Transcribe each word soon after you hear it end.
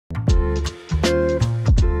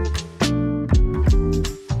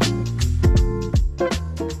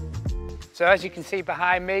So as you can see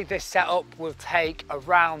behind me, this setup will take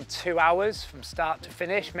around 2 hours from start to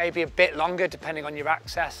finish, maybe a bit longer depending on your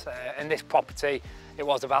access. In this property, it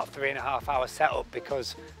was about 3.5 hour setup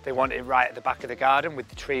because they want it right at the back of the garden with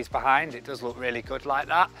the trees behind. It does look really good like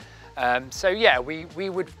that. So yeah, we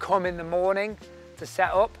would come in the morning to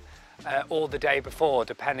set up or the day before,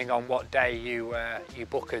 depending on what day you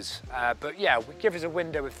book us. But yeah, we give us a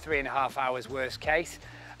window of 3.5 hours worst case.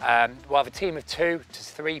 We'll have a team of 2 to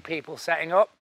 3 people setting up.